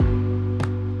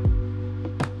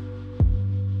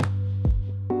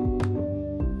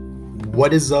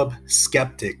What is up,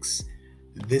 skeptics?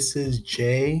 This is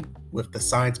Jay with the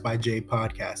Science by Jay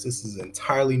podcast. This is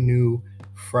entirely new,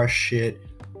 fresh shit.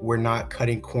 We're not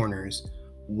cutting corners.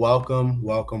 Welcome.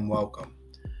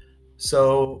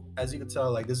 So, as you can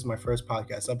tell, this is my first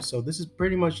podcast episode. This is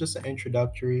pretty much just an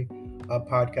introductory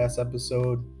podcast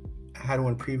episode. I had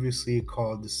one previously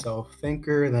called The Self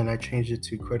Thinker, then I changed it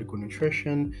to Critical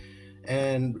Nutrition.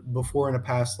 And before, in a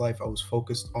past life, I was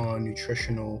focused on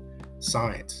nutritional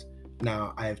science.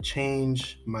 Now, I have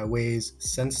changed my ways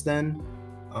since then.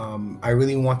 I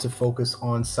really want to focus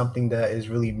on something that is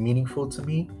really meaningful to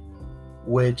me,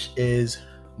 which is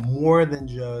more than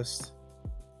just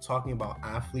talking about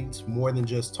athletes, more than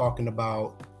just talking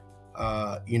about,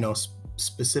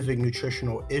 specific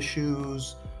nutritional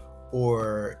issues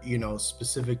or,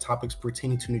 specific topics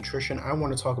pertaining to nutrition. I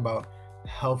want to talk about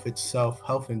health itself,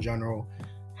 health in general,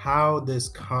 how this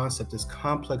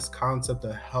complex concept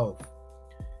of health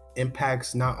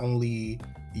impacts not only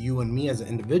you and me as an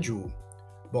individual,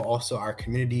 but also our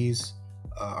communities,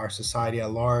 our society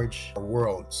at large, our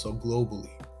world, so globally.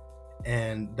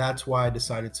 And that's why I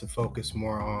decided to focus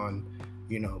more on,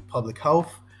 public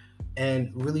health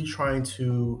and really trying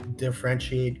to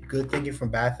differentiate good thinking from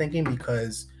bad thinking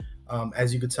because,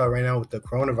 as you could tell right now with the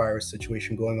coronavirus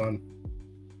situation going on,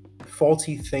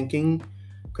 faulty thinking,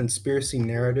 conspiracy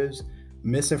narratives,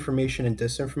 misinformation, and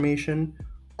disinformation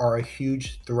are a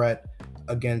huge threat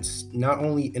against not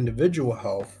only individual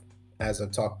health, as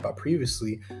I've talked about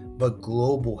previously, but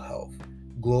global health.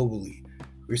 Globally,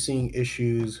 we're seeing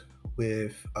issues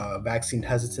with vaccine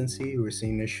hesitancy. We're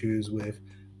seeing issues with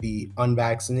the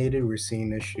unvaccinated. We're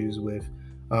seeing issues with,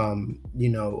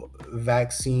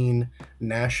 vaccine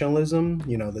nationalism,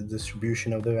 the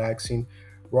distribution of the vaccine.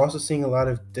 We're also seeing a lot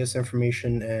of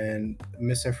disinformation and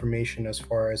misinformation as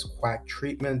far as quack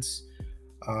treatments,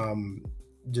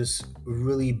 just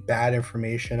really bad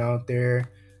information out there,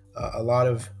 a lot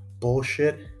of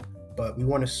bullshit, but we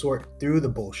want to sort through the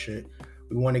bullshit.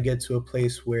 We want to get to a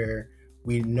place where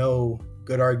we know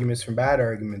good arguments from bad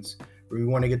arguments. We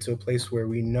want to get to a place where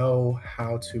we know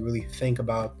how to really think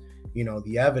about,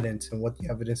 the evidence and what the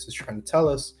evidence is trying to tell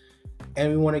us.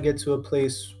 And we want to get to a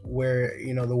place where,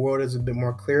 the world is a bit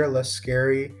more clear, less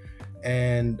scary,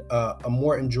 and a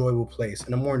more enjoyable place,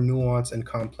 and a more nuanced and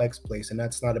complex place. And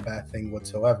that's not a bad thing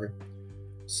whatsoever.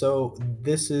 So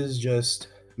this is just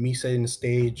me setting the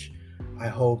stage. I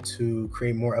hope to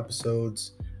create more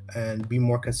episodes and be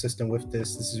more consistent with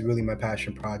this. This is really my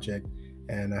passion project,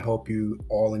 and I hope you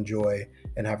all enjoy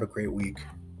and have a great week.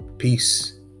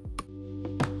 Peace.